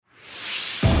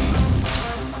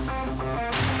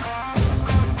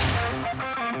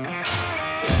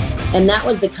And that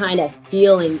was the kind of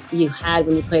feeling you had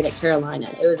when you played at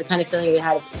Carolina. It was the kind of feeling you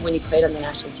had when you played on the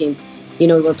national team. You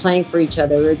know, we're playing for each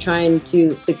other. We're trying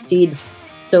to succeed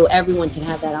so everyone can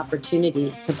have that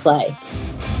opportunity to play.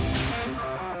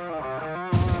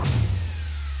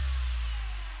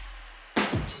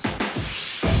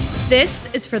 This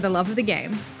is For the Love of the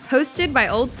Game, hosted by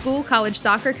old school college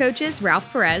soccer coaches Ralph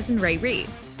Perez and Ray Reed.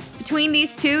 Between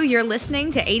these two, you're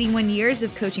listening to 81 years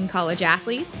of coaching college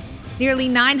athletes, nearly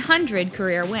 900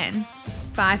 career wins,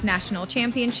 5 national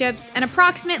championships, and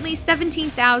approximately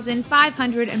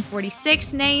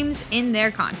 17,546 names in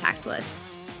their contact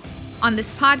lists. On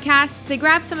this podcast, they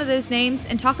grab some of those names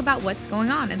and talk about what's going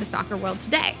on in the soccer world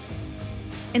today.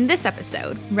 In this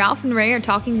episode, Ralph and Ray are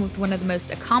talking with one of the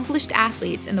most accomplished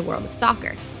athletes in the world of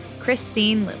soccer,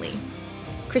 Kristine Lilly.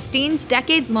 Kristine's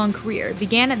decades-long career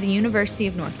began at the University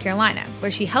of North Carolina,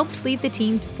 where she helped lead the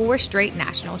team to 4 straight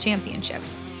national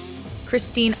championships.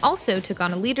 Kristine also took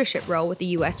on a leadership role with the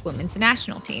U.S. women's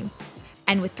national team.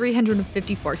 And with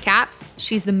 354 caps,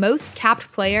 she's the most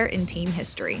capped player in team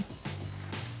history.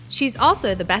 She's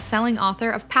also the best-selling author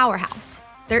of Powerhouse,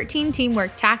 13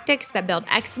 teamwork tactics that build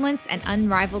excellence and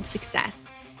unrivaled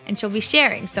success. And she'll be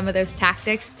sharing some of those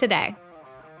tactics today.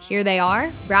 Here they are,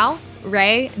 Ralph,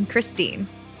 Ray, and Kristine.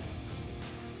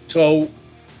 So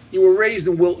you were raised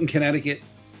in Wilton, Connecticut.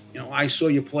 You know, I saw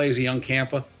you play as a young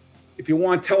camper. If you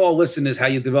want, tell our listeners how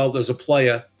you developed as a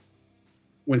player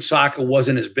when soccer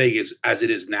wasn't as big as it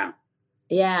is now.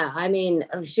 Yeah, I mean,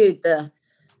 shoot, the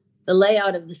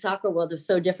layout of the soccer world was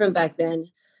so different back then.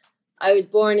 I was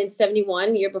born in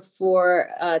 71, year before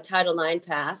Title IX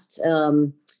passed.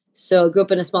 So I grew up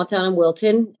in a small town in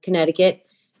Wilton, Connecticut.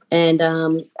 And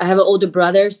I have an older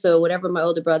brother. So whatever my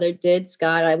older brother did,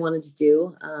 Scott, I wanted to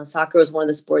do. Soccer was one of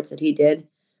the sports that he did.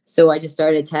 So I just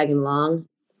started tagging along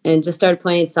and just started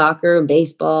playing soccer and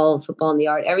baseball, football in the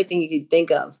yard, everything you could think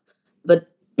of. But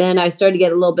then I started to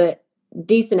get a little bit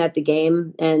decent at the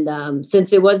game. And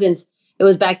since it was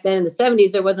back then in the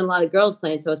 70s, there wasn't a lot of girls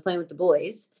playing. So I was playing with the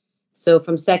boys. So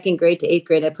from 2nd grade to 8th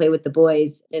grade, I played with the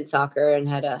boys in soccer and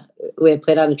we had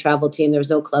played on a travel team. There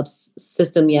was no club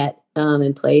system yet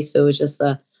in place. So it was just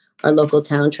our local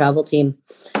town travel team,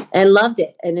 and loved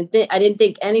it. And I didn't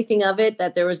think anything of it,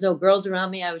 that there was no girls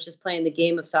around me. I was just playing the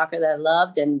game of soccer that I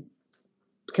loved and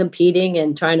competing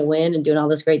and trying to win and doing all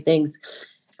those great things.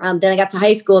 Then I got to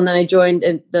high school, and then I joined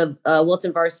the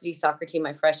Wilton varsity soccer team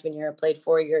my freshman year. I played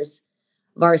 4 years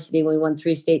varsity. We won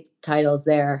 3 state titles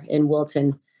there in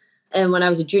Wilton. And when I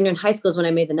was a junior in high school is when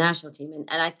I made the national team.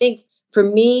 And I think for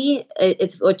me,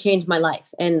 it's what changed my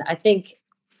life. And I think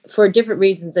for different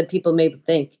reasons that people may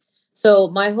think. So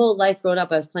my whole life growing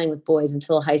up, I was playing with boys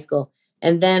until high school.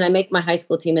 And then I make my high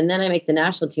school team, and then I make the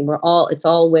national team where it's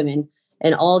all women.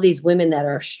 And all these women that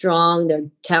are strong, they're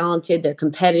talented, they're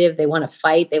competitive, they want to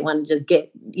fight, they want to just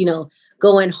get,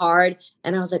 going hard.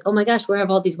 And I was like, oh my gosh, where have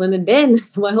all these women been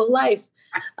my whole life?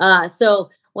 So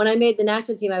when I made the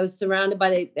national team, I was surrounded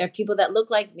by people that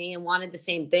looked like me and wanted the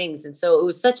same things. And so it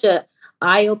was such a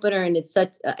eye opener, and it's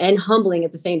and humbling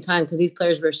at the same time, because these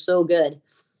players were so good.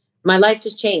 My life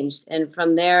just changed. And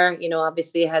from there,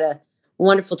 obviously I had a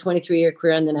wonderful 23-year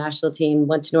career on the national team,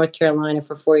 went to North Carolina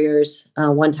for 4 years,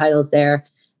 won titles there,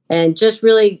 and just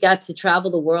really got to travel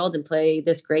the world and play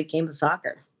this great game of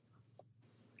soccer.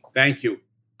 Thank you.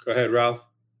 Go ahead, Ralph.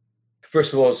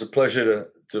 First of all, it's a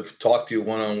pleasure to talk to you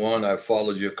one-on-one. I've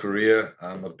followed your career.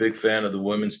 I'm a big fan of the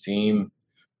women's team.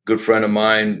 Good friend of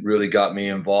mine really got me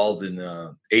involved in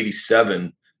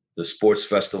 87, the sports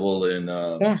festival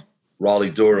in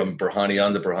Raleigh-Durham, Berhani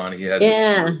under Berhani. He had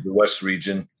the West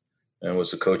region and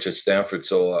was a coach at Stanford.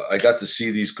 So I got to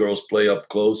see these girls play up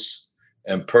close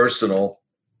and personal.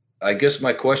 I guess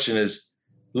my question is,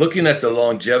 looking at the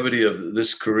longevity of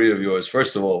this career of yours,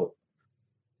 first of all,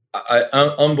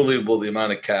 unbelievable the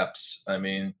amount of caps. I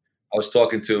mean, I was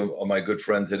talking to my good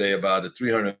friend today about it,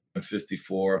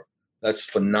 354. That's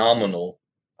phenomenal.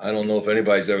 I don't know if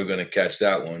anybody's ever going to catch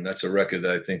that one. That's a record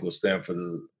that I think will stand for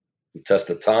the test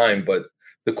of time. But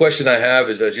the question I have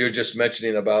is, as you're just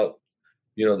mentioning about,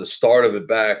 the start of it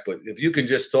back, but if you can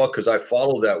just talk, because I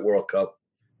followed that World Cup,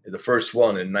 the first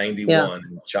one in 91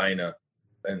 in China,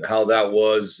 and how that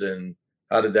was, and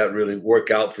how did that really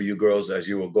work out for you girls as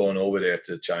you were going over there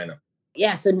to China?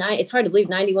 Yeah, so it's hard to believe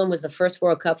 91 was the first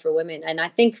World Cup for women. And I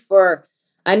think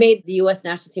I made the U.S.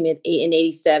 national team in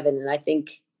 87, and I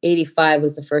think 85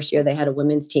 was the first year they had a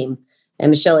women's team. And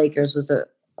Michelle Akers was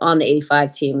on the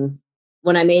 85 team.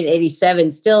 When I made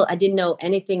 87, still, I didn't know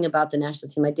anything about the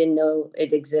national team. I didn't know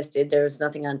it existed. There was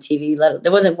nothing on TV.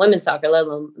 There wasn't women's soccer, let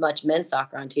alone much men's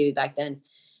soccer on TV back then.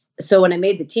 So when I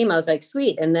made the team, I was like,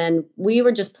 sweet. And then we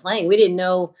were just playing. We didn't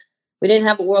know we didn't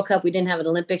have a World Cup. We didn't have an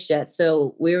Olympics yet.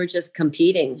 So we were just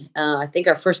competing. I think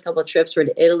our first couple of trips were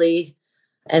to Italy.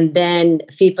 And then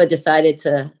FIFA decided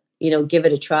to, give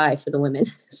it a try for the women.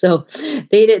 So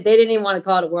they didn't even want to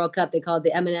call it a World Cup. They called it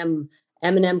the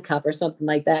M&M Cup or something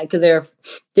like that because they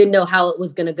didn't know how it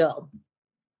was going to go.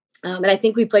 And I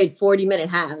think we played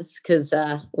 40-minute halves because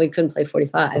we couldn't play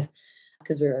 45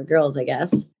 because we were girls, I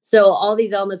guess. So all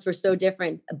these elements were so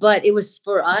different. But it was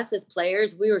for us as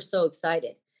players, we were so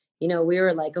excited. We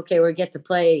were like, okay, we get to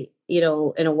play, in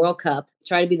a World Cup,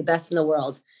 try to be the best in the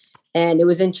world. And it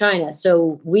was in China.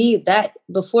 So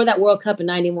before that World Cup in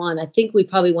 91, I think we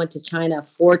probably went to China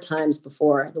 4 times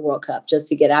before the World Cup just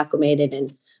to get acclimated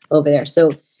and over there.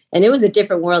 So, and it was a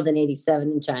different world in 87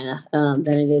 in China than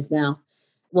it is now.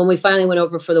 When we finally went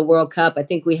over for the World Cup, I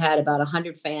think we had about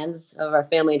 100 fans of our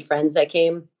family and friends that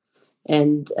came.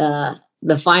 And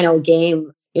the final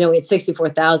game, it's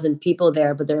 64,000 people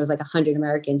there, but there was like 100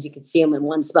 Americans. You could see them in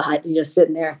one spot,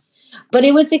 sitting there. But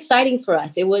it was exciting for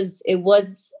us. It was a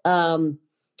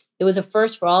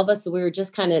first for all of us. So we were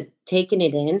just kind of taking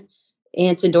it in.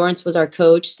 Anson Dorrance was our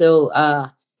coach. So,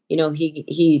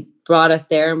 he brought us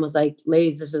there and was like,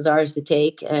 ladies, this is ours to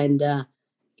take. And,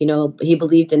 he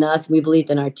believed in us. We believed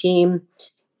in our team.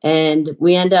 And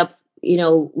we end up,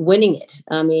 winning it.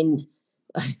 I mean,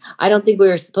 I don't think we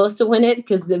were supposed to win it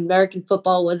because the American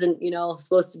football wasn't,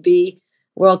 supposed to be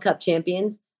World Cup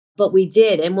champions. But we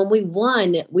did. And when we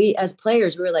won, we as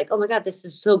players, we were like, oh my God, this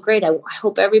is so great. I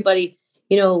hope everybody,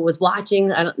 was watching.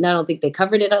 I don't think they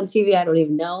covered it on TV. I don't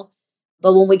even know.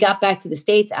 But when we got back to the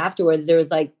States afterwards, there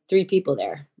was like 3 people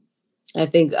there. I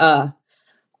think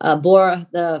Bora,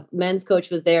 the men's coach,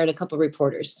 was there and a couple of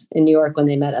reporters in New York when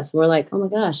they met us. And we're like, oh my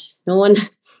gosh, no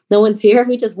one's here.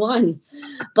 We just won.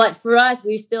 But for us,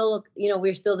 we're still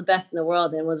the best in the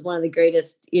world. And it was one of the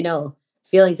greatest,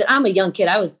 feelings. And I'm a young kid.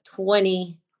 I was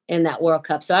 20 in that World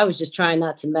Cup. So I was just trying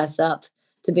not to mess up,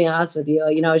 to be honest with you.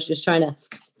 I was just trying to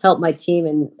help my team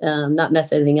and not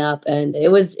mess anything up. And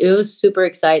it was super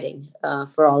exciting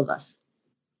for all of us.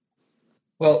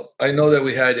 Well, I know that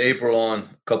we had April on a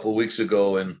couple of weeks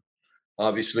ago, and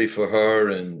obviously for her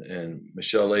and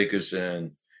Michelle Akers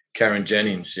and Karen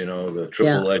Jennings, the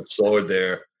triple-edged sword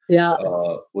there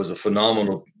was a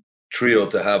phenomenal trio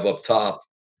to have up top.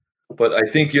 But I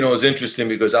think, it was interesting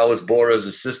because I was Bora's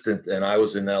assistant and I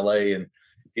was in LA, and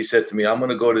he said to me, I'm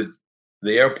going to go to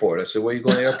the airport. I said, where are you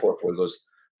going to the airport for? He goes,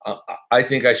 I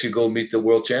think I should go meet the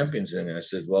world champions. And I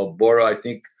said, well, Bora, I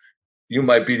think you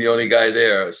might be the only guy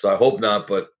there. So I hope not.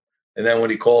 And then when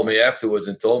he called me afterwards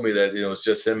and told me that, it's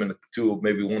just him and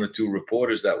maybe 1 or 2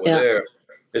 reporters that were there.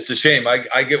 It's a shame.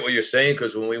 I get what you're saying,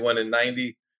 because when we went in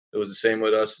 90, it was the same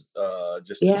with us,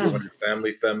 just the 200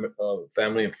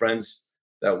 family and friends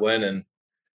that went.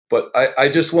 But I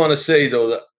just want to say, though,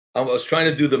 that I was trying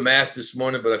to do the math this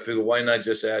morning, but I figured why not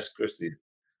just ask Kristine.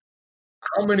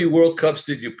 How many World Cups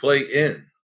did you play in?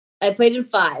 I played in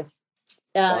 5.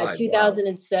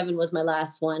 2007 was my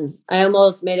last one. I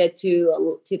almost made it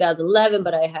to 2011,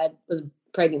 but I was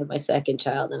pregnant with my second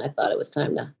child, and I thought it was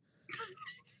time to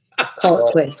call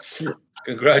it quits.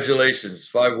 Congratulations.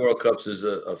 5 World Cups is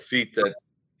a feat that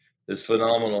is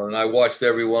phenomenal. And I watched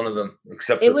every one of them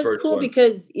except the first one. It was cool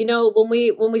because,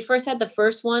 when we first had the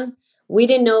first one, we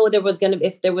didn't know if there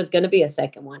was going to be a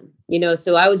second one,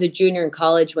 so I was a junior in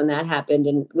college when that happened.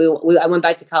 And I went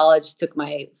back to college, took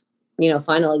my,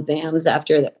 final exams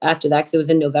after that, because it was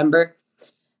in November.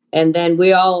 And then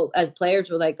we all, as players,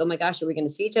 were like, oh my gosh, are we going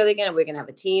to see each other again? Are we going to have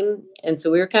a team? And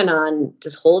so we were kind of on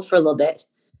just hold for a little bit.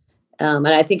 And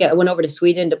I think I went over to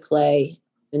Sweden to play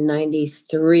in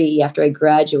 93 after I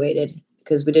graduated,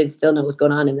 because we didn't still know what was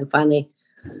going on. And then finally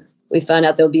we found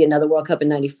out there'll be another World Cup in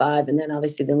 95. And then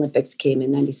obviously the Olympics came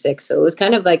in 96. So it was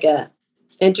kind of like a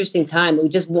interesting time. We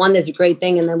just won this great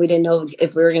thing. And then we didn't know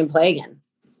if we were going to play again.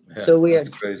 Yeah, so weird.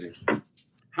 That's crazy.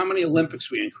 How many Olympics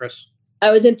were you in, Chris?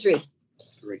 I was in 3.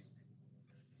 3.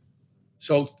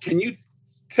 So can you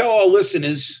tell our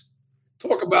listeners,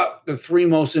 talk about the 3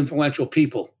 most influential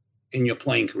people in your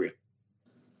playing career?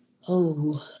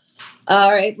 Oh,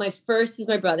 all right. My first is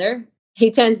my brother.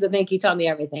 He tends to think he taught me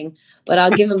everything, but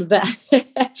I'll give him about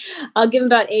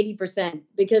 80%,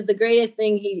 because the greatest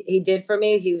thing he did for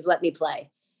me, he was let me play.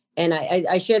 And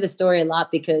I share the story a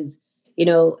lot because,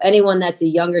 anyone that's a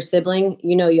younger sibling,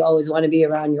 you always want to be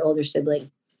around your older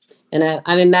sibling. And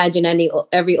I imagine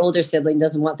every older sibling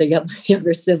doesn't want their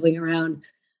younger sibling around.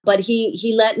 But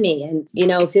he let me. And,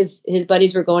 if his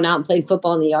buddies were going out and playing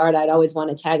football in the yard, I'd always want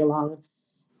to tag along.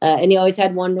 And he always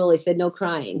had one rule. He said, no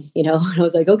crying, and I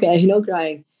was like, okay, no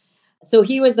crying. So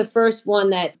he was the first one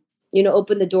that,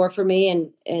 opened the door for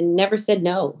me and never said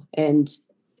no. And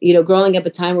growing up a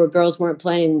time where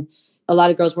a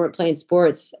lot of girls weren't playing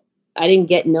sports, I didn't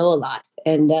get no a lot.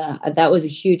 And that was a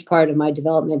huge part of my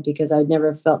development because I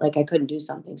never felt like I couldn't do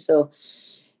something. So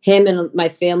him and my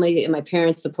family and my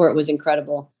parents' support was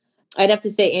incredible. I'd have to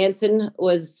say Anson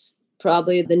was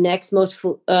probably the next most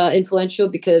influential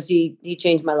because he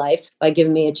changed my life by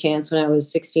giving me a chance when I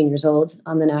was 16 years old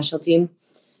on the national team.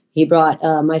 He brought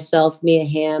myself, Mia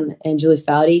Hamm, and Julie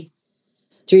Foudy,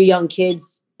 3 young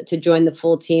kids, to join the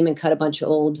full team and cut a bunch of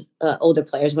older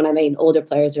players. When I mean older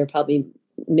players, they were probably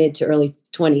mid to early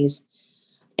 20s,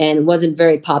 and wasn't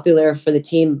very popular for the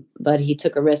team, but he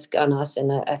took a risk on us,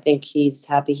 and I think he's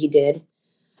happy he did.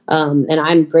 And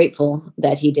I'm grateful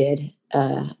that he did.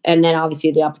 And then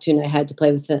obviously the opportunity I had to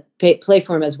play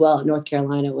for him as well at North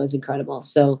Carolina was incredible.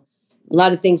 So a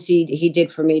lot of things he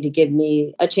did for me to give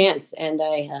me a chance, and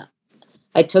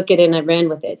I took it and I ran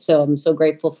with it. So I'm so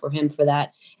grateful for him for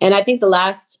that. And I think the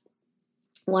last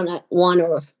one,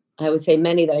 or I would say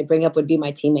many that I bring up would be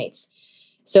my teammates.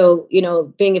 So,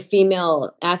 being a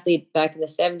female athlete back in the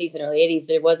 70s and early 80s,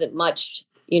 there wasn't much,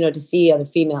 to see other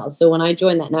females. So when I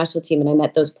joined that national team and I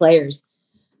met those players,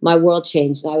 my world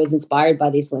changed and I was inspired by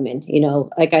these women.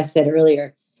 Like I said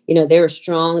earlier, they were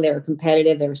strong, they were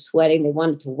competitive, they were sweating, they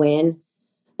wanted to win,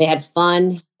 they had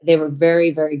fun, they were very,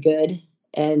 very good.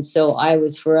 And so I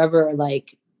was forever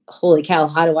like, holy cow,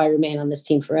 how do I remain on this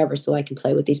team forever so I can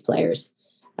play with these players?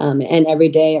 And every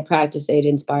day at practice, they'd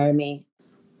inspire me.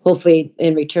 Hopefully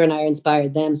in return, I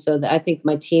inspired them. So I think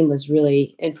my team was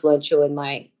really influential in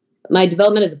my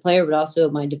development as a player, but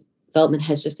also my development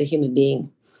as just a human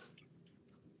being.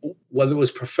 Whether it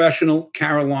was professional,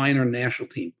 Carolina, or national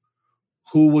team,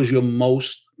 who was your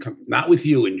most, not with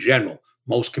you in general,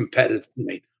 most competitive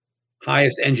teammate,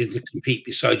 highest engine to compete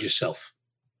besides yourself?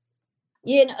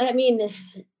 I mean,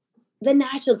 the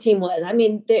national team was,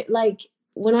 they're like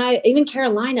even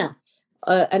Carolina,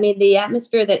 the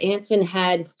atmosphere that Anson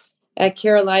had at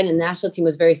Carolina national team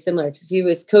was very similar because he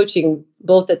was coaching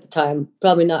both at the time,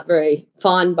 probably not very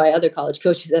fond by other college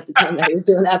coaches at the time that he was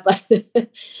doing that, but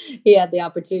he had the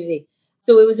opportunity.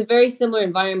 So it was a very similar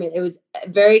environment. It was a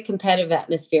very competitive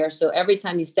atmosphere. So every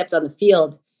time you stepped on the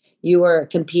field, you were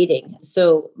competing.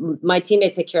 So my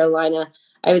teammates at Carolina,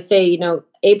 I would say,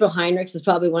 April Heinrichs is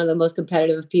probably one of the most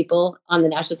competitive people on the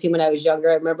national team when I was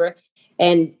younger, I remember.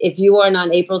 And if you weren't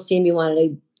on April's team, you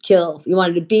wanted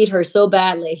to beat her so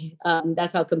badly.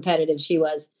 That's how competitive she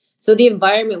was. So the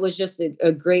environment was just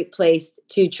a great place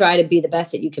to try to be the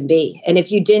best that you can be. And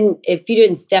if you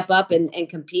didn't step up and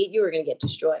compete, you were going to get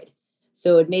destroyed.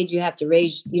 So it made you have to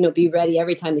be ready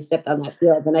every time you stepped on that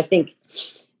field. And I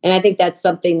think that's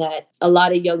something that a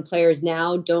lot of young players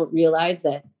now don't realize,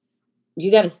 that you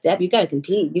got to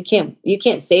compete. You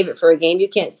can't save it for a game. You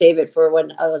can't save it for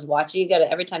when I was watching.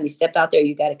 Every time you step out there,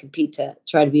 you got to compete to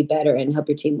try to be better and help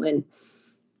your team win.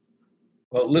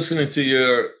 Well, listening to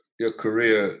your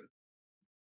career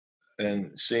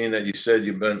and seeing that you said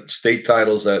you've won state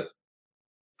titles at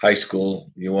high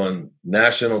school, you won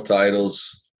national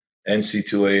titles,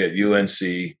 NC2A at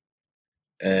UNC,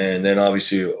 and then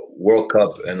obviously World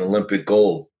Cup and Olympic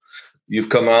gold. You've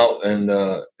come out and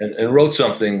wrote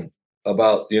something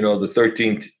about the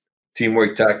 13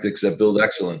 teamwork tactics that build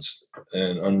excellence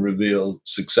and unrevealed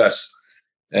success.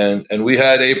 And we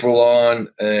had April on,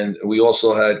 and we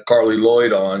also had Carly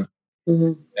Lloyd on.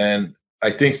 Mm-hmm. And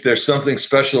I think there's something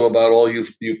special about all you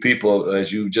people,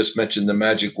 as you just mentioned, the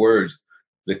magic word,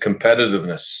 the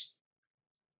competitiveness.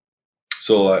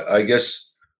 So I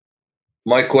guess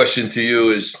my question to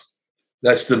you is,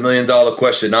 that's the $1 million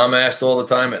question I'm asked all the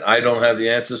time, and I don't have the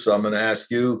answer. So I'm going to ask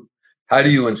you, how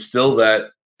do you instill that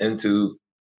into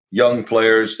young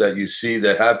players that you see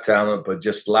that have talent, but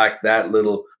just lack that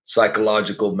little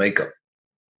psychological makeup?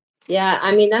 Yeah,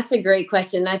 that's a great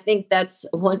question. I think that's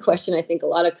one question I think a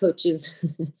lot of coaches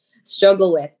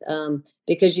struggle with,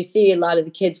 because you see a lot of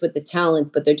the kids with the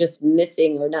talent, but they're just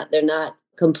missing, or they're not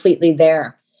completely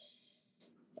there.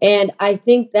 And I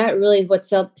think that really is what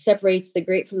separates the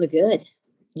great from the good.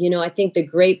 I think the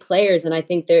great players, and I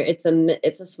think it's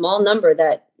a small number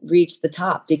that reach the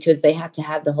top because they have to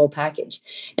have the whole package.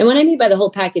 And what I mean by the whole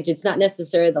package, it's not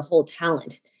necessarily the whole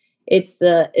talent. It's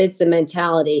the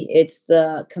mentality, it's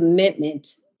the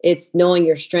commitment, it's knowing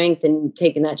your strength and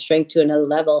taking that strength to another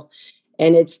level.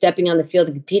 And it's stepping on the field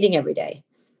and competing every day.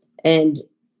 And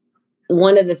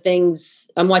one of the things,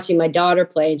 I'm watching my daughter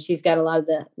play, and she's got a lot of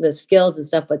the skills and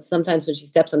stuff, but sometimes when she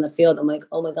steps on the field, I'm like,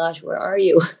 oh my gosh, where are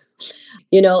you?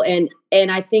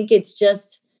 And I think it's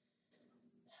just,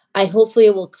 hopefully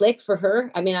it will click for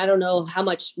her. I don't know how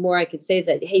much more I could say, is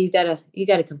that, hey, you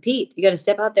gotta compete. You gotta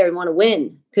step out there and want to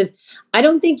win. Because I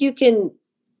don't think you can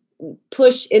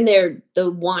push in there the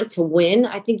want to win,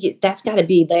 I think that's got to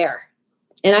be there.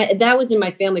 And that was in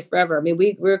my family forever. I mean,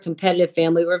 we're a competitive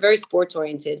family. We're very sports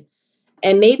oriented.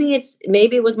 And maybe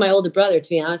it was my older brother, to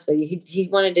be honest with you. He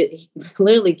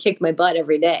literally kicked my butt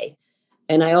every day.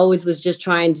 And I always was just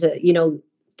trying to,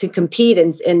 to compete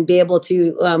and be able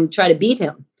to try to beat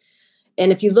him.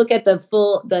 And if you look at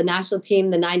the national team,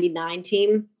 the 99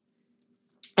 team,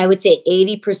 I would say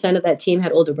 80% of that team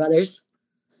had older brothers.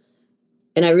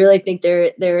 And I really think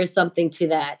there is something to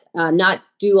that. Not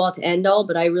do all to end all,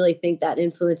 but I really think that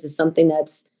influence is something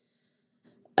that's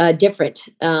different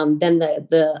than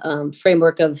the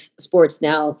framework of sports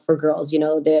now for girls.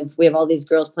 We have all these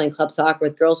girls playing club soccer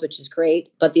with girls, which is great.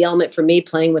 But the element for me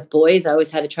playing with boys, I always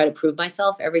had to try to prove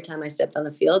myself every time I stepped on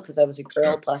the field because I was a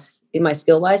girl plus in my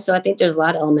skill wise. So I think there's a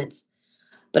lot of elements.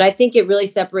 But I think it really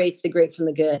separates the great from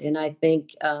the good. And I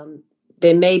think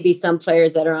there may be some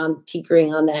players that are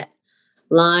tinkering on that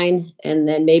line, and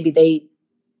then maybe they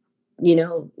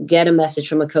get a message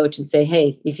from a coach and say,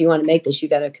 hey, if you want to make this, you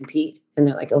got to compete. And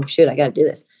they're like, oh shit, I got to do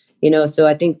this. So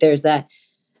I think there's that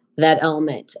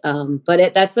element.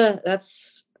 But that's a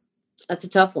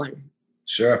tough one.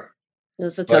 Sure.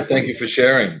 That's a tough one. Thank you for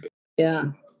sharing.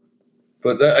 Yeah.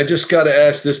 But I just got to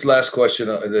ask this last question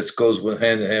that goes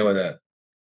hand in hand with that.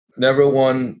 Never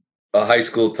won a high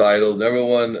school title, never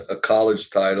won a college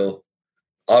title.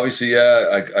 Obviously,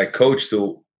 I coached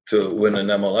to win an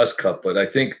MLS Cup, but I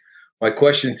think my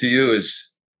question to you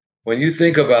is, when you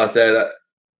think about that,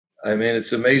 I mean,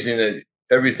 it's amazing that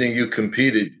everything you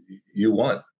competed, you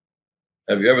won.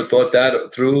 Have you ever thought that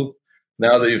through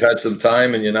now that you've had some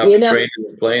time and you're not training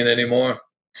and playing anymore?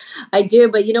 I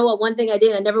do, but you know what? One thing I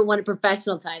did, I never won a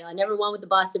professional title. I never won with the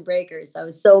Boston Breakers. I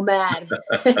was so mad.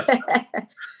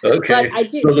 Okay.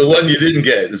 So the one you didn't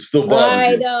get, it still bothers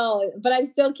you. I know, but I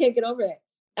still can't get over it.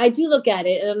 I do look at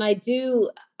it, and I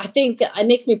think it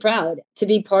makes me proud to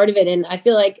be part of it. And I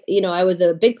feel like, I was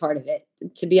a big part of it,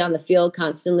 to be on the field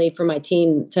constantly for my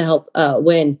team to help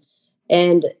win.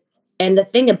 And the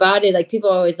thing about it, like, people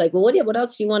are always like, well, what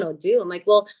else do you want to do? I'm like,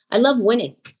 well, I love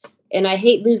winning and I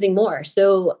hate losing more.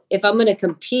 So if I'm going to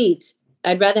compete,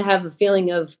 I'd rather have a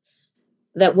feeling of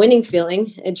that winning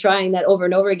feeling and trying that over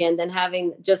and over again than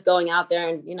having just going out there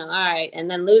and, all right,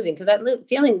 and then losing. Because that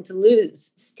feeling to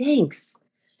lose stinks.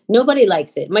 Nobody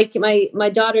likes it. My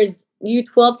daughter's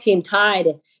U12 team tied,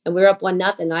 and we were up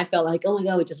 1-0. And I felt like, oh my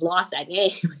God, we just lost that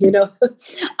game.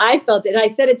 I felt it. And I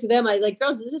said it to them. I was like,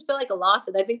 girls, does this feel like a loss?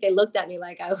 And I think they looked at me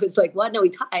like I was like, what? No, we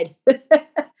tied.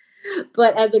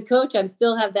 But as a coach, I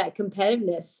still have that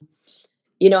competitiveness,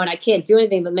 and I can't do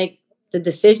anything but make the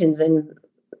decisions. And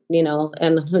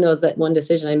and who knows, that one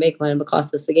decision I make might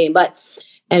cost us the game. But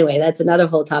anyway, that's another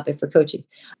whole topic for coaching.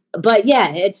 But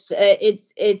yeah,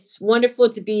 it's wonderful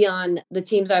to be on the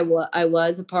teams I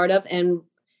was a part of, and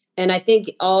I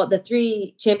think all the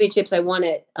 3 championships I won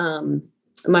at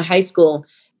my high school.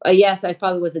 Yes, I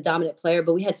probably was the dominant player,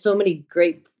 but we had so many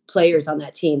great players on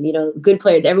that team. Good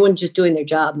players. Everyone just doing their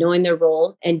job, knowing their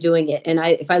role, and doing it. And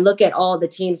if I look at all the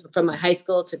teams from my high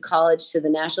school to college to the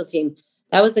national team,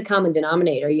 that was the common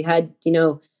denominator. You had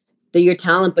your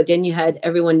talent, but then you had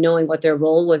everyone knowing what their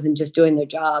role was and just doing their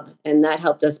job. And that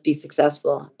helped us be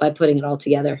successful by putting it all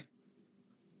together.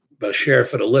 But share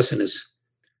for the listeners,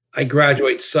 I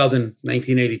graduated Southern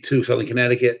 1982, Southern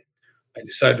Connecticut. I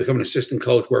decided to become an assistant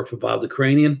coach, work for Bob the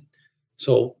Cranian.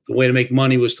 So the way to make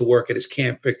money was to work at his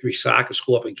Camp Victory Soccer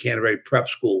School up in Canterbury Prep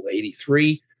School,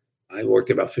 83. I worked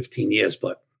there about 15 years,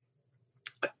 but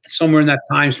somewhere in that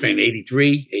time span,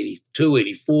 83, 82,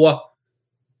 84,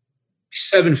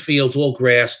 7 fields, all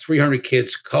grass, 300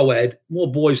 kids, co-ed,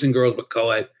 more boys than girls, but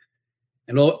co-ed,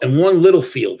 and one little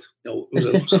field.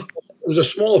 It was a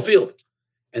smaller field.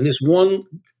 And this one,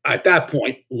 at that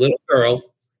point, little girl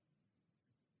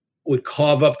would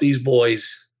carve up these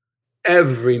boys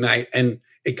every night. And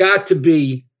it got to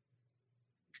be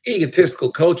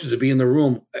egotistical coaches to be in the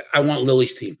room. I want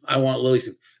Lily's team. I want Lily's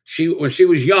team. When she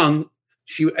was young,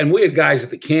 and we had guys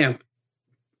at the camp,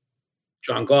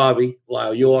 John Garvey,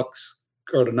 Lyle Yorks,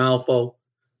 Kurt Analfo,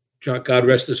 God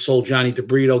rest his soul, Johnny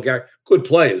DeBrito, Gary, good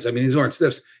players. I mean, these aren't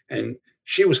stiffs. And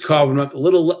she was carving up a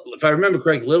little, if I remember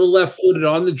correctly, little left-footed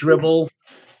on the dribble.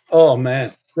 Oh,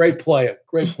 man, great player.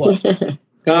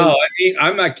 No,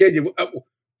 I'm not kidding you.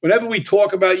 Whenever we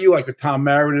talk about you, like with Tom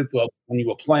Meredith, when you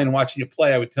were playing and watching you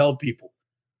play, I would tell people,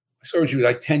 I saw her when she was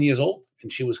like 10 years old,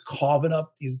 and she was carving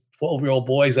up these 12-year-old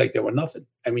boys like they were nothing.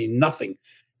 I mean, nothing.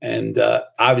 And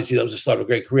obviously, that was the start of a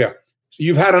great career. So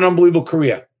you've had an unbelievable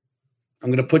career. I'm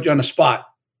going to put you on the spot.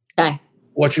 Okay.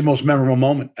 What's your most memorable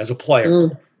moment as a player?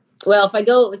 Well, if I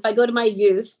go to my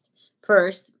youth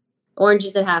first,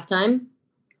 oranges at halftime.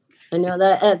 I know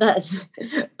that's,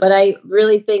 but I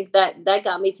really think that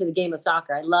got me to the game of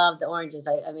soccer. I love the oranges.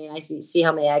 I mean, I see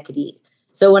how many I could eat.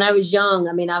 So when I was young,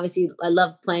 I mean, obviously I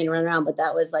loved playing and running around, but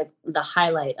that was like the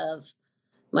highlight of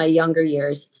my younger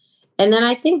years. And then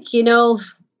I think,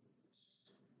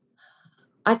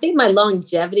 I think my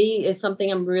longevity is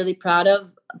something I'm really proud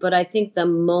of, but I think the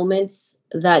moments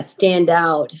that stand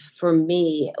out for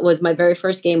me was my very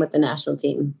first game with the national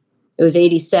team. It was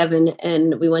 87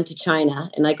 and we went to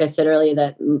China. And like I said earlier,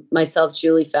 that myself,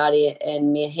 Julie Foudy,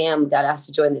 and Mia Hamm got asked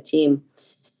to join the team.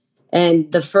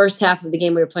 And the first half of the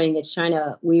game we were playing against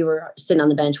China, we were sitting on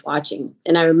the bench watching.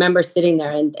 And I remember sitting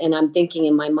there and I'm thinking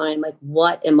in my mind, like,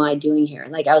 what am I doing here?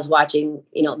 Like I was watching,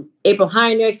 April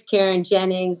Heinrichs, Karen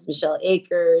Jennings, Michelle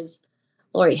Akers,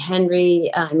 Lori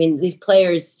Henry. I mean, these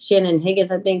players, Shannon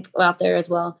Higgins, I think, were out there as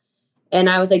well. And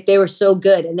I was like, they were so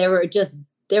good. And they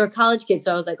were college kids.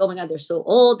 So I was like, oh my God, they're so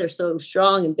old. They're so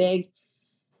strong and big.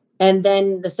 And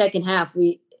then the second half,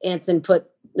 Anson put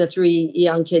the three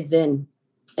young kids in.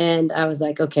 And I was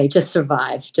like, okay, just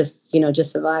survive, just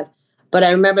survive. But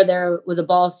I remember there was a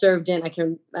ball served in. I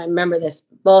remember this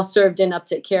ball served in up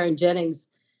to Karen Jennings,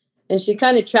 and she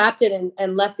kind of trapped it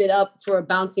and left it up for a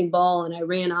bouncing ball. And I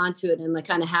ran onto it and like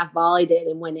kind of half volleyed it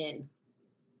and went in.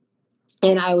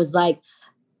 And I was like,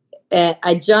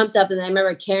 I jumped up, and I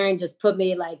remember Karen just put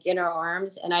me like in her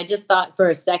arms. And I just thought for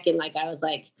a second, like I was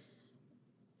like,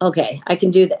 okay, I can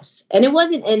do this. And it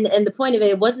wasn't, and the point of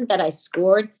it wasn't that I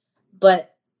scored, but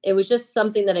it was just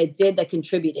something that I did that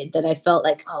contributed, that I felt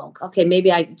like, oh, okay,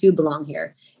 maybe I do belong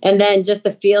here. And then just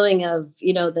the feeling of,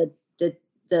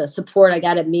 the support I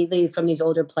got immediately from these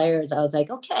older players, I was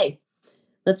like, okay,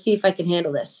 let's see if I can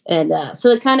handle this. And so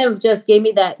it kind of just gave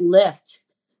me that lift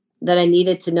that I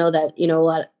needed to know that, you know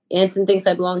what, Anson thinks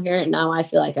I belong here, and now I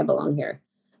feel like I belong here.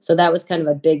 So that was kind of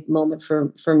a big moment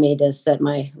for me to set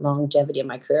my longevity of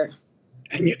my career.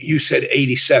 And you said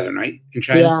 87, right? In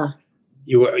China? Yeah.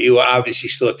 You were obviously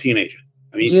still a teenager.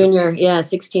 I mean, junior,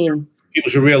 16. People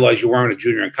should realize you weren't a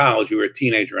junior in college. You were a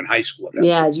teenager in high school.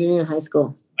 Yeah, junior in high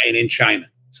school. And in China.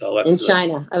 So that's in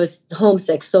China. I was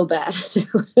homesick so bad.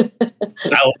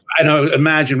 I don't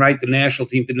imagine, right? The national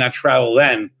team did not travel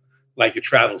then like it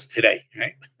travels today,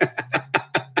 right?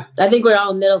 I think we're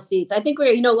all middle seats. I think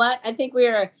you know what? I think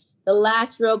we're the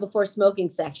last row before smoking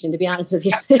section, to be honest with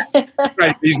you.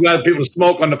 Right. These other people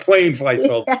smoke on the plane flights.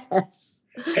 Yes.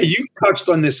 Hey, you've touched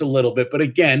on this a little bit, but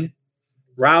again,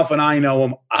 Ralph and I know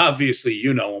him. Obviously,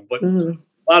 you know him, but a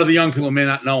lot of the young people may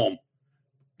not know him.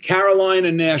 Carolina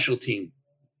national team,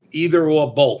 either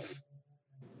or both.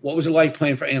 What was it like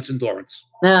playing for Anson Dorrance?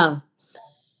 Yeah.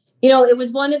 It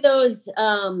was one of those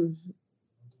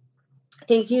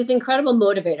things. He was an incredible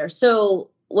motivator. So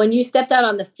when you stepped out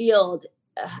on the field,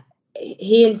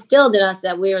 he instilled in us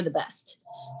that we were the best.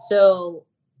 So,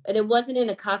 and it wasn't in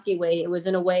a cocky way. It was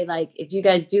in a way like, if you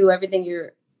guys do everything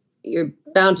you're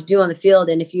bound to do on the field,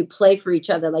 and if you play for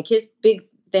each other, like his big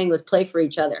thing was play for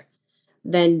each other,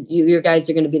 then your guys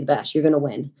are going to be the best. You're going to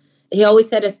win. He always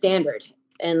set a standard.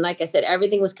 And like I said,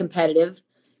 everything was competitive.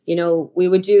 We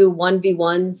would do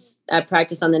 1v1s at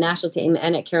practice on the national team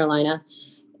and at Carolina.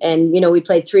 And, we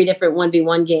played 3 different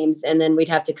 1v1 games, and then we'd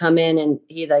have to come in and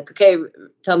he'd like, okay,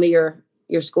 tell me your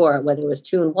score, whether it was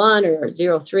 2-1 or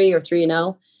 0-3 or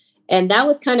 3-0. And that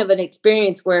was kind of an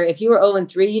experience where if you were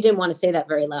 0-3, you didn't want to say that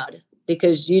very loud,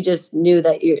 because you just knew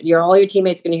that all your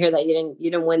teammates going to hear that you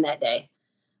didn't win that day.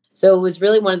 So it was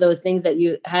really one of those things that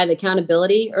you had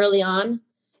accountability early on,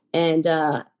 and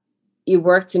you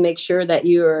worked to make sure that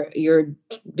you're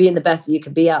being the best that you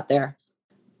could be out there.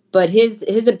 But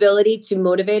his ability to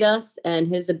motivate us and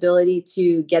his ability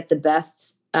to get the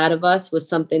best out of us was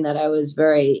something that I was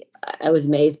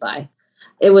amazed by.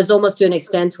 It was almost to an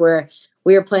extent where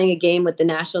we were playing a game with the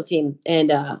national team,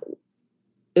 and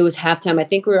it was halftime. I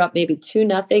think we were up maybe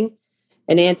 2-0,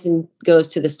 and Anson goes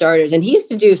to the starters. And he used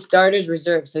to do starters,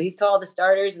 reserves. So he'd call the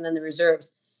starters and then the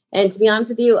reserves. And to be honest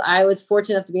with you, I was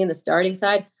fortunate enough to be in the starting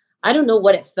side. I don't know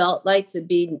what it felt like to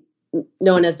be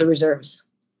known as the reserves,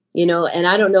 and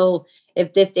I don't know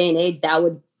if this day and age that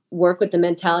would work with the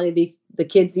mentality of the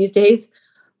kids these days,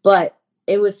 but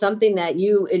it was something that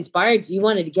you inspired. You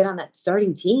wanted to get on that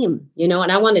starting team, and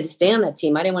I wanted to stay on that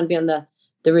team. I didn't want to be on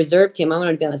the reserve team. I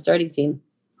wanted to be on the starting team.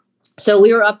 So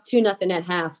we were up 2-0 at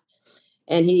half,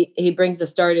 and he brings the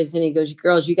starters and he goes,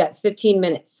 girls, you got 15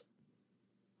 minutes.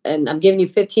 And I'm giving you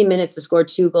 15 minutes to score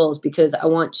 2 goals because I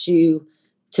want you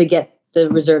to get the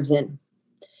reserves in.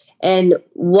 And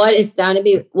what astounded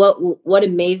me, what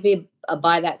amazed me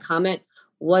by that comment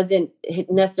wasn't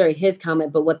necessarily his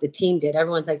comment, but what the team did.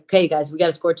 Everyone's like, okay, guys, we got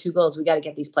to score 2 goals. We got to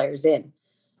get these players in.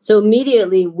 So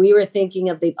immediately we were thinking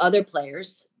of the other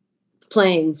players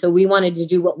playing. So we wanted to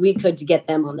do what we could to get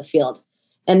them on the field.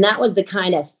 And that was the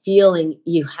kind of feeling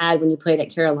you had when you played at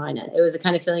Carolina. It was the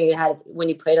kind of feeling you had when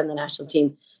you played on the national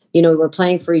team. We were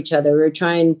playing for each other. We were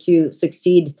trying to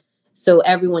succeed so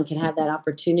everyone could have that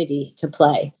opportunity to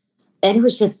play. And it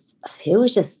was just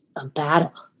a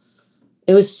battle.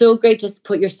 It was so great just to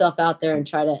put yourself out there and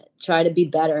try to be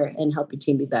better and help your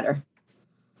team be better.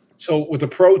 So with the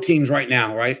pro teams right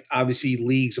now, right? Obviously,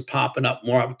 leagues are popping up,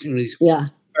 more opportunities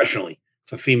professionally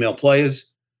for female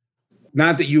players.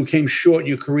 Not that you came short in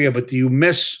your career, but do you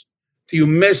miss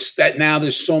that now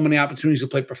there's so many opportunities to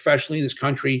play professionally in this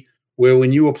country, where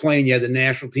when you were playing, you had the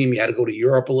national team, you had to go to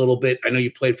Europe a little bit. I know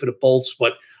you played for the Bolts,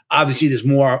 but obviously there's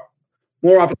more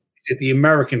opportunities at the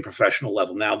American professional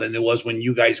level now than there was when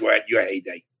you guys were at your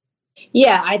heyday.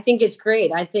 Yeah, I think it's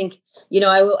great. I think,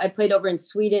 I played over in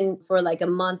Sweden for like a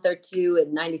month or two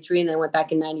in 93, and then went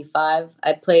back in 95.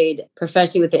 I played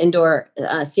professionally with the indoor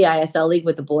CISL league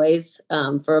with the boys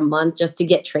for a month just to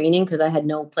get training because I had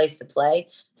no place to play.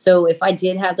 So if I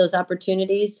did have those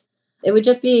opportunities, it would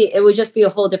just be a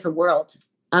whole different world.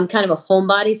 I'm kind of a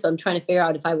homebody, so I'm trying to figure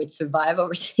out if I would survive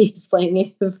overseas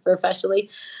playing professionally.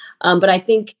 But I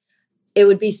think it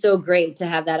would be so great to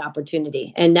have that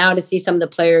opportunity. And now to see some of the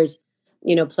players,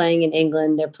 playing in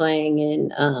England, they're playing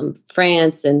in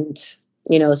France and,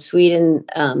 Sweden.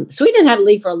 Sweden had a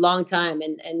league for a long time.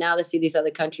 And now to see these other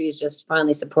countries just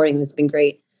finally supporting them has been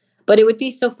great. But it would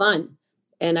be so fun.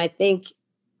 And I think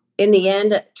in the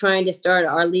end, trying to start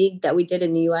our league that we did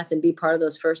in the US and be part of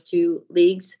those first two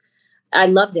leagues, I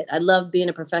loved it. I loved being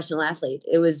a professional athlete.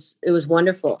 It was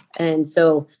wonderful. And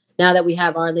so now that we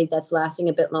have our league that's lasting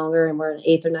a bit longer and we're in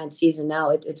 8th or 9th season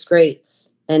now, it's great.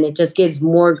 And it just gives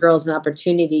more girls an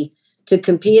opportunity to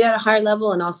compete at a higher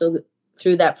level, and also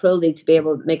through that pro league to be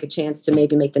able to make a chance to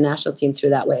maybe make the national team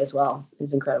through that way as well.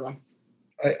 It's incredible.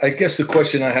 I guess the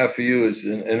question I have for you is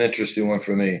an interesting one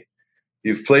for me.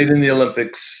 You've played in the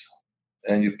Olympics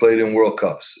and you've played in World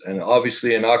Cups. And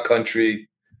obviously in our country,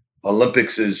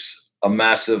 Olympics is a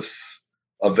massive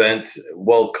event,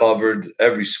 well covered,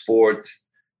 every sport.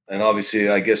 And obviously,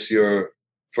 I guess your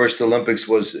first Olympics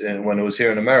was when it was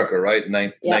here in America, right?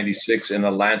 96 in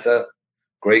Atlanta.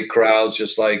 Great crowds,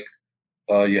 just like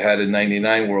you had a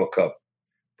 99 World Cup.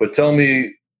 But tell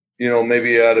me,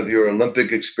 maybe out of your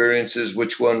Olympic experiences,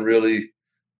 which one really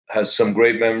has some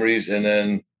great memories? And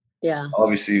then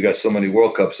obviously you got so many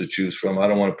World Cups to choose from. I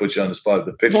don't want to put you on the spot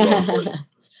to pick one, but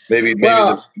maybe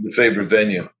the favorite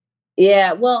venue.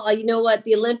 Yeah, well, you know what?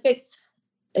 The Olympics,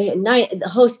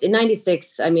 the host in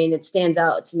 96, I mean, it stands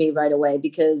out to me right away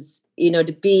because,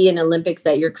 to be in Olympics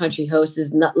that your country hosts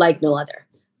is not like no other.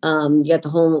 You got the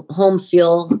home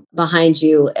feel behind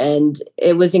you, and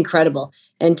it was incredible.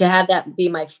 And to have that be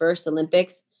my first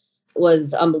Olympics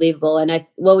was unbelievable. And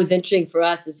what was interesting for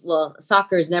us is,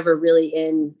 soccer is never really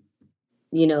in,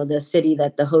 the city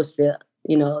that the host the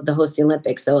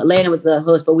Olympics. So Atlanta was the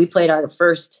host, but we played our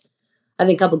first, I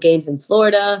think, couple games in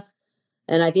Florida.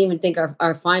 And I even think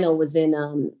our final was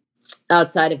in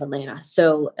outside of Atlanta.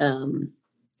 So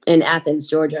in Athens,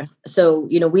 Georgia. So,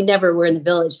 we never were in the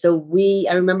Village. So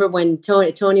I remember when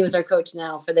Tony was our coach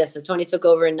now for this. So Tony took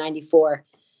over in 94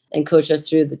 and coached us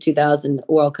through the 2000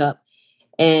 World Cup.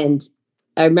 And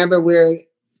I remember we were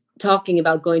talking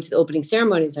about going to the opening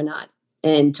ceremonies or not.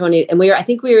 And Tony, I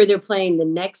think we were either playing the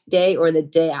next day or the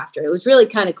day after. It was really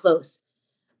kind of close.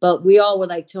 But we all were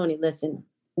like, Tony, listen,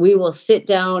 we will sit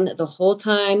down the whole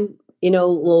time,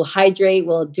 we'll hydrate,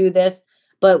 we'll do this.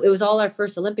 But it was all our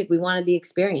first Olympic. We wanted the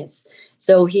experience.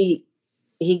 So he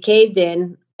caved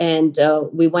in, and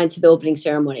we went to the opening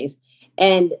ceremonies.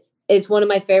 And it's one of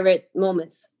my favorite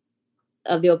moments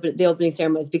of the opening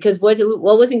ceremonies, because what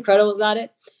was incredible about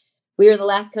it, we were the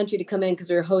last country to come in because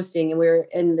we were hosting, and we were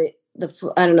in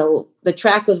the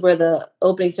track was where the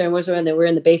opening ceremonies were, and then we were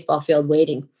in the baseball field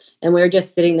waiting. And we were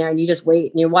just sitting there, and you just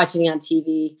wait, and you're watching it on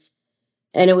TV.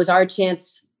 And it was our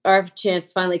chance to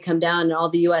finally come down, and all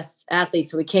the U.S.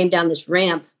 athletes. So we came down this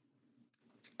ramp,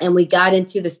 and we got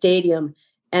into the stadium,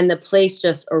 and the place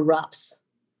just erupts.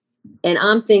 And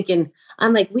I'm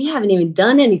like, we haven't even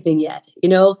done anything yet,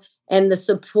 and the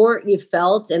support you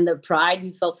felt and the pride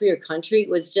you felt for your country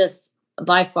was just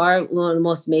by far one of the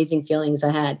most amazing feelings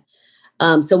I had.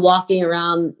 So walking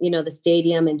around, the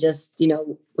stadium, and just,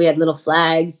 we had little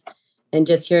flags, and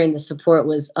just hearing the support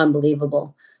was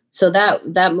unbelievable. So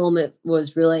that moment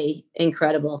was really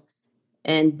incredible.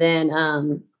 And then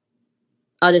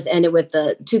I'll just end it with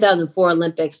the 2004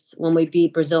 Olympics when we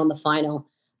beat Brazil in the final.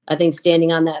 I think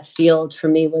standing on that field for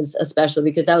me was special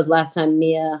because that was last time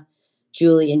Mia,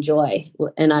 Julie, and Joy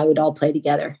and I would all play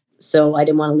together. So I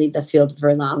didn't want to leave the field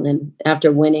for long. And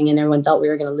after winning and everyone thought we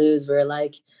were going to lose, we were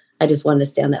like, I just wanted to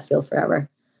stay on that field forever.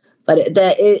 But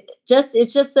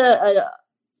it's just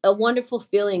a wonderful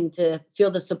feeling to feel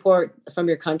the support from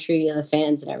your country and the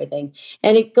fans and everything.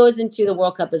 And it goes into the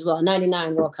World Cup as well.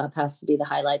 99 World Cup has to be the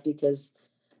highlight, because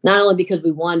not only because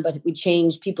we won, but we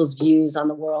changed people's views on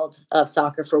the world of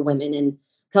soccer for women, and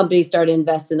companies started to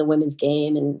invest in the women's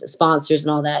game and sponsors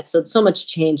and all that. So much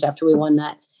changed after we won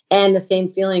that. And the same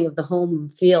feeling of the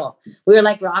home feel. We were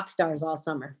like rock stars all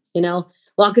summer,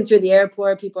 walking through the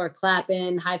airport, people are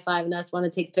clapping, high-fiving us, want to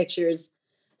take pictures.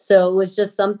 So it was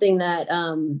just something that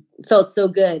felt so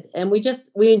good. And we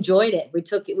enjoyed it. We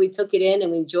took it in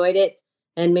and we enjoyed it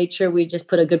and made sure we just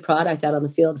put a good product out on the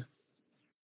field.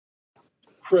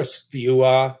 Chris,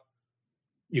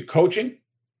 you coaching?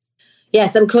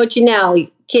 Yes, I'm coaching now.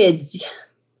 Kids.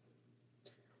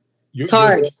 It's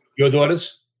hard. Your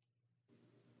daughters?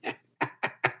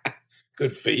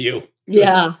 Good for you.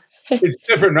 Yeah. It's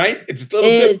different, right? It's a little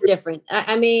different. It different. is different.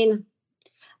 I mean,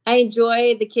 I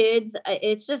enjoy the kids.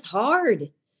 It's just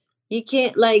hard. You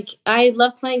can't, I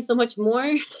love playing so much more.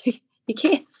 You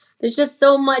can't, there's just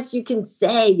so much you can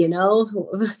say, and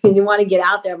you want to get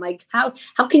out there. I'm like, how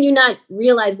can you not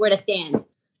realize where to stand?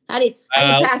 How do you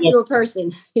pass to a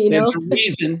person,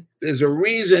 There's a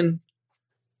reason,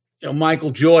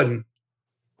 Michael Jordan,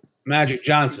 Magic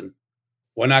Johnson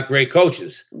were not great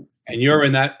coaches. And you're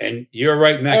in that, and you're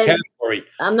right in that category.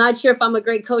 I'm not sure if I'm a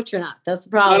great coach or not. That's the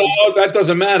problem. No, that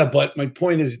doesn't matter. But my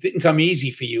point is, it didn't come easy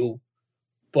for you,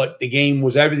 but the game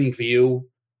was everything for you.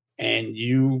 And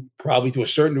you probably, to a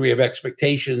certain degree, have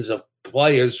expectations of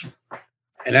players.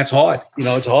 And that's hard.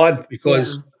 It's hard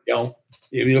because,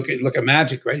 if you look at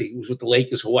Magic, right? He was with the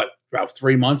Lakers for about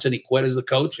 3 months, and he quit as the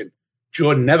coach. And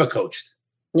Jordan never coached.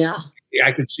 Yeah.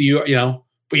 I could see you,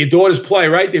 but your daughters play,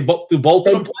 right? Do both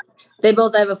of them play? They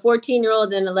both have a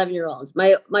 14-year-old and an 11-year-old.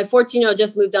 My 14-year-old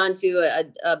just moved on to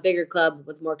a bigger club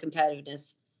with more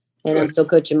competitiveness, and I'm still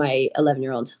coaching my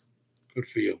 11-year-old. Good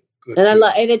for you. Good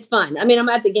and it's fun. I mean, I'm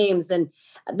at the games, and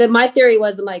my theory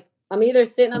was, I'm either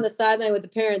sitting on the sideline with the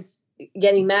parents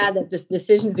getting mad that this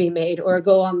decision's being made, or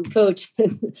go on coach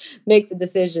and make the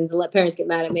decisions and let parents get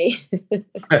mad at me.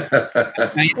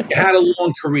 Now, you had a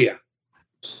long career,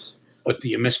 but do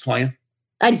you miss playing?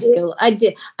 I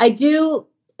do.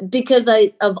 Because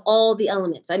of all the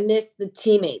elements. I miss the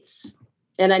teammates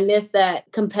and I miss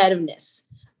that competitiveness.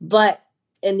 But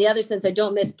in the other sense, I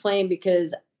don't miss playing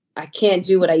because I can't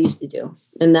do what I used to do.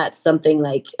 And that's something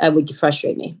that would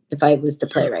frustrate me if I was to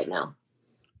play right now.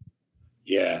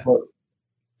 Yeah.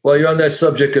 Well, you're on that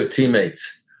subject of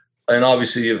teammates. And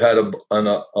obviously you've had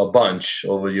a bunch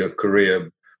over your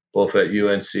career, both at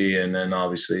UNC and then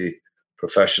obviously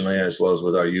professionally, as well as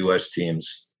with our U.S.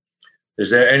 teams. Is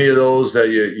there any of those that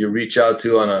you reach out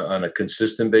to on a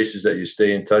consistent basis that you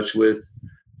stay in touch with?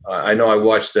 I know I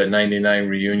watched that 99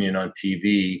 reunion on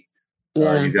TV.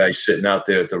 Yeah. You guys sitting out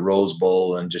there at the Rose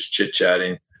Bowl and just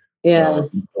chit-chatting. Yeah.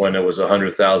 When there was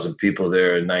 100,000 people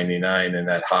there in 99 in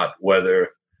that hot weather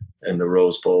in the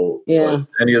Rose Bowl. Yeah.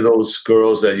 Any of those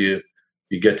girls that you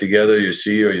get together, you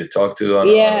see or you talk to on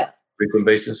a frequent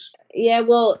basis? Yeah,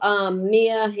 well,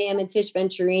 Mia Hamm and Tish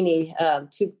Venturini,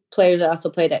 two players I also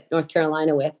played at North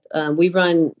Carolina with. We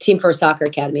run Team First Soccer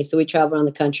Academy, so we travel around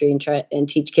the country and try and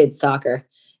teach kids soccer.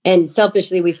 And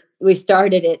selfishly, we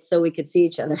started it so we could see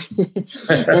each other.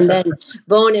 And then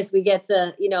bonus, we get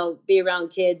to be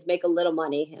around kids, make a little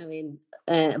money. I mean,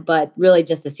 but really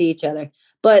just to see each other.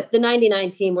 But the 99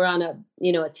 team, we're on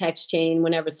a text chain.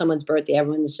 Whenever it's someone's birthday,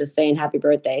 everyone's just saying happy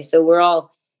birthday. So we're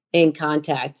all in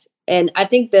contact. And I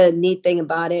think the neat thing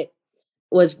about it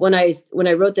was when I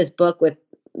wrote this book with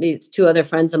these two other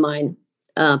friends of mine,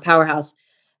 Powerhouse,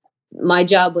 my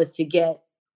job was to get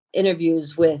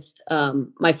interviews with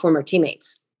my former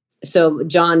teammates. So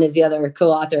John is the other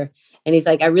co-author, and he's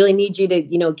like, I really need you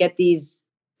to, get these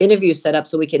interviews set up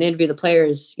so we can interview the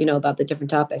players, about the different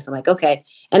topics. I'm like, okay.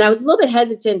 And I was a little bit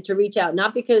hesitant to reach out,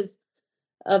 not because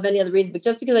of any other reason, but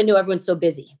just because I knew everyone's so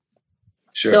busy.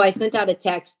 Sure. So I sent out a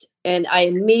text and I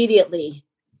immediately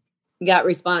got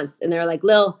response. And they're like,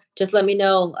 Lil, just let me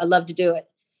know. I'd love to do it.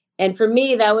 And for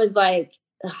me, that was like,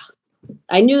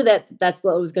 I knew that's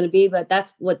what it was going to be, but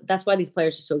that's why these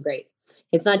players are so great.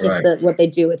 It's not just what they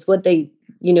do. It's what they,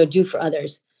 do for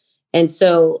others. And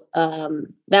so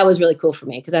that was really cool for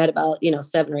me because I had about,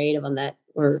 7 or 8 of them that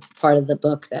were part of the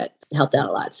book that helped out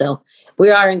a lot. So we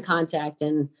are in contact.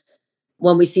 And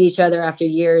when we see each other after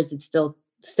years, it's still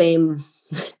same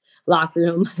locker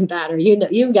room batter.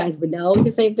 You guys would know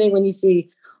the same thing when you see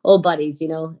old buddies,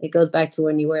 it goes back to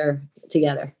when you were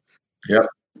together. Yep.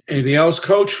 Anything else,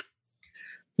 Coach?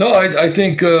 No, I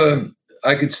think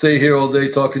I could stay here all day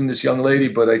talking to this young lady,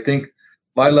 but I think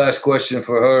my last question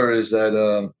for her is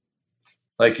that,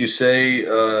 like you say,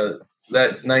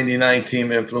 that '99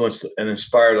 team influenced and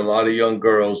inspired a lot of young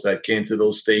girls that came to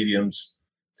those stadiums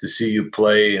to see you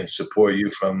play and support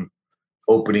you from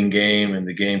opening game and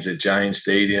the games at Giant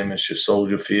Stadium and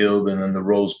Soldier Field and then the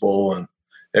Rose Bowl and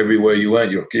everywhere you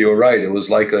went. You're right. It was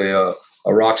like a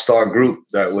rock star group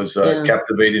that was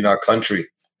captivating our country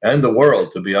and the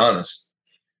world, to be honest.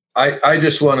 I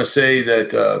just want to say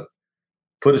that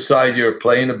put aside your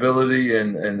playing ability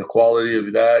and the quality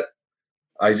of that.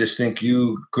 I just think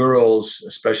you girls,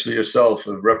 especially yourself,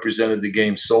 have represented the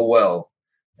game so well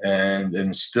and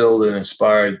instilled and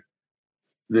inspired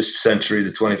this century,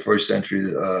 the 21st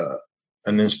century,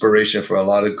 an inspiration for a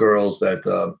lot of girls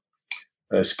that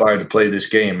aspire to play this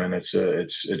game, and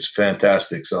it's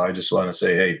fantastic. So I just want to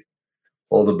say, hey,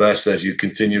 all the best as you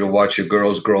continue to watch your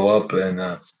girls grow up, and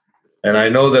I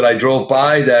know that I drove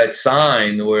by that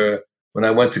sign where when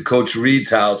I went to Coach Reed's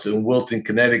house in Wilton,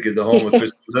 Connecticut, the home of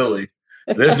Kristine Lilly.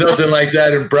 There's nothing like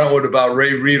that in Brentwood about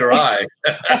Ray Reed or I.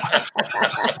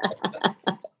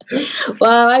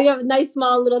 Well, I have a nice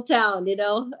small little town,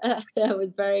 that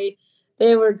was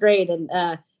they were great. And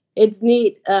it's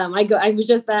neat. I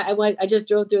just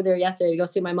drove through there yesterday to go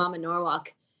see my mom in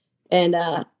Norwalk. And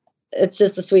it's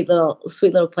just a sweet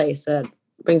little place that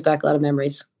brings back a lot of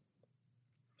memories.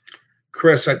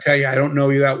 Chris, I tell you, I don't know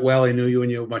you that well. I knew you when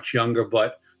you were much younger,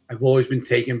 but I've always been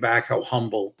taken back how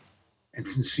humble and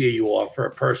sincere you are for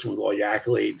a person with all your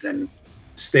accolades, and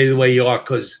stay the way you are,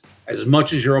 because as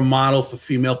much as you're a model for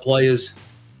female players,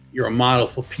 you're a model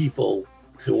for people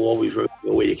to always remember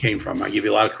where you came from. I give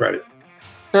you a lot of credit.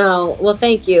 Oh, well,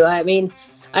 thank you. I mean,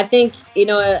 I think,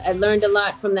 I learned a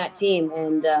lot from that team,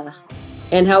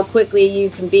 and how quickly you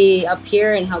can be up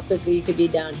here and how quickly you could be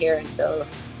down here. And so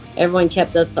everyone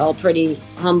kept us all pretty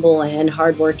humble and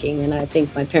hardworking. And I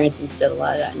think my parents instilled a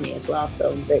lot of that in me as well.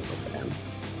 So I'm grateful for them.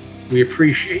 We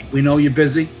know you're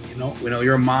busy. We know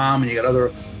you're a mom and you got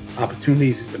other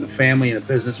opportunities in the family and the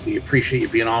business. We appreciate you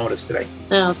being on with us today.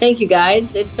 Oh, thank you,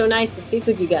 guys. It's so nice to speak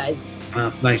with you guys.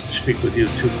 It's nice to speak with you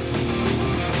too.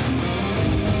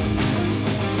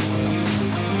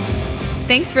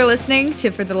 Thanks for listening to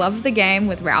For the Love of the Game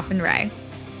with Ralph and Ray.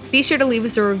 Be sure to leave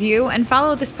us a review and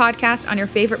follow this podcast on your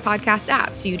favorite podcast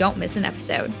app so you don't miss an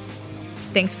episode.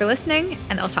 Thanks for listening,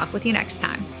 and I'll talk with you next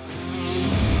time.